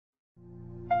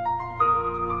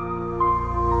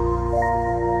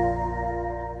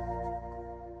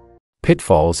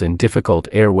Pitfalls in difficult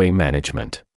airway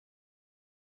management.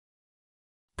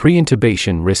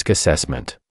 Pre-intubation risk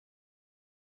assessment.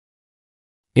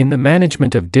 In the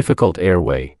management of difficult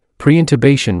airway,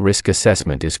 pre-intubation risk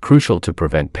assessment is crucial to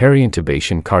prevent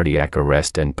peri-intubation cardiac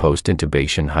arrest and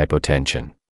post-intubation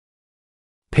hypotension.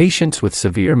 Patients with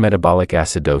severe metabolic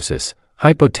acidosis,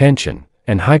 hypotension,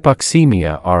 and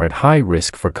hypoxemia are at high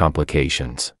risk for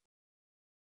complications.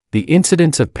 The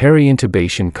incidence of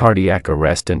peri-intubation cardiac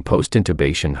arrest and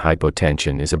post-intubation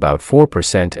hypotension is about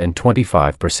 4% and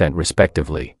 25%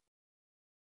 respectively.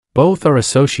 Both are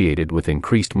associated with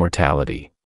increased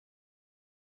mortality.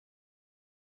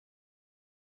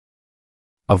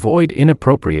 Avoid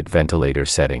inappropriate ventilator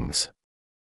settings.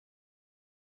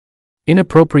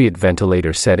 Inappropriate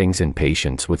ventilator settings in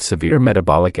patients with severe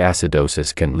metabolic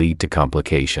acidosis can lead to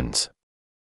complications.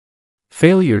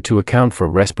 Failure to account for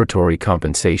respiratory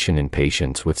compensation in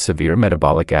patients with severe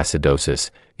metabolic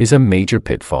acidosis is a major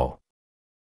pitfall.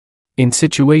 In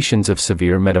situations of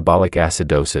severe metabolic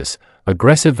acidosis,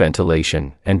 aggressive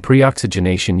ventilation and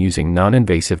preoxygenation using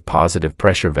noninvasive positive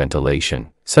pressure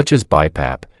ventilation, such as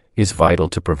BiPAP, is vital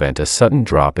to prevent a sudden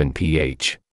drop in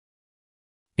pH.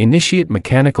 Initiate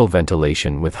mechanical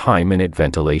ventilation with high-minute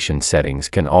ventilation settings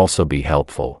can also be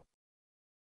helpful.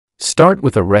 Start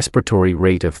with a respiratory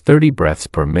rate of 30 breaths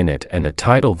per minute and a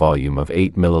tidal volume of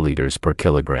 8 milliliters per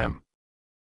kilogram.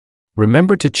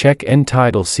 Remember to check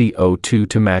end-tidal CO2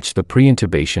 to match the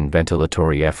pre-intubation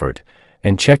ventilatory effort,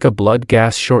 and check a blood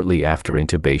gas shortly after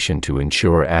intubation to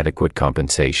ensure adequate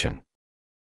compensation.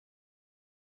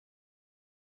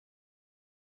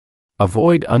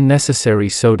 Avoid unnecessary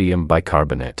sodium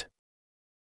bicarbonate.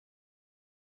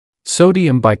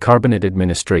 Sodium bicarbonate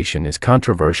administration is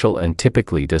controversial and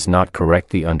typically does not correct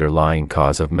the underlying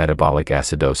cause of metabolic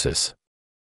acidosis.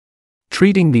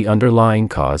 Treating the underlying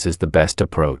cause is the best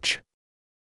approach.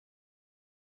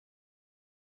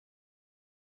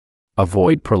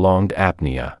 Avoid prolonged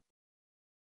apnea.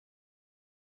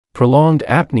 Prolonged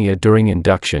apnea during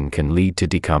induction can lead to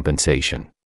decompensation.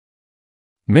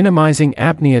 Minimizing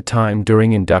apnea time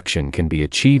during induction can be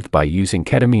achieved by using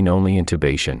ketamine-only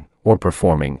intubation or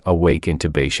performing awake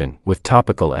intubation with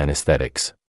topical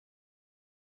anesthetics.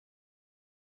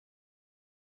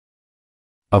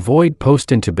 Avoid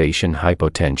post-intubation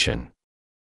hypotension.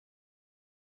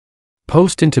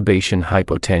 Post-intubation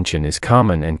hypotension is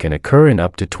common and can occur in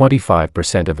up to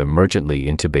 25% of emergently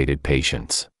intubated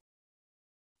patients.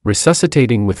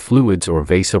 Resuscitating with fluids or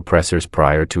vasopressors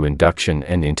prior to induction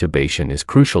and intubation is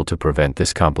crucial to prevent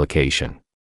this complication.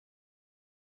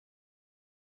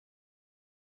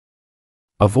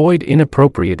 Avoid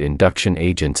inappropriate induction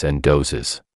agents and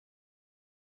doses.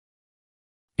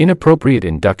 Inappropriate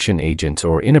induction agents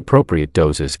or inappropriate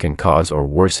doses can cause or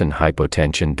worsen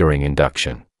hypotension during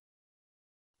induction.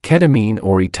 Ketamine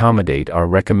or etomidate are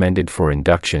recommended for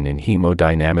induction in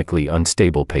hemodynamically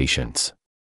unstable patients.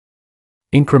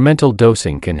 Incremental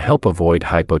dosing can help avoid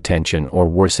hypotension or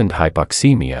worsened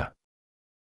hypoxemia.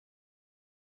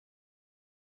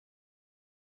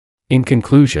 In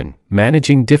conclusion,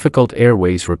 managing difficult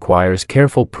airways requires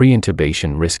careful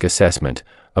pre-intubation risk assessment,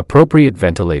 appropriate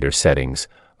ventilator settings,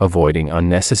 avoiding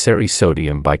unnecessary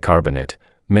sodium bicarbonate,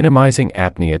 minimizing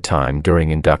apnea time during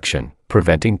induction,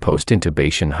 preventing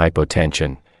post-intubation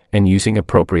hypotension, and using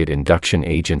appropriate induction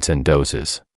agents and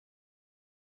doses.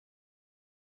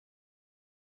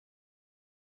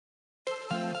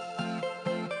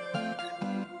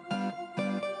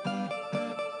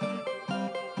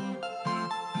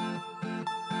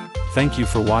 Thank you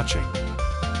for watching.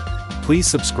 Please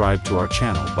subscribe to our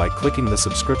channel by clicking the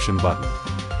subscription button.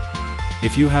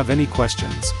 If you have any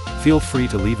questions, feel free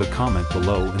to leave a comment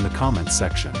below in the comments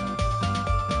section.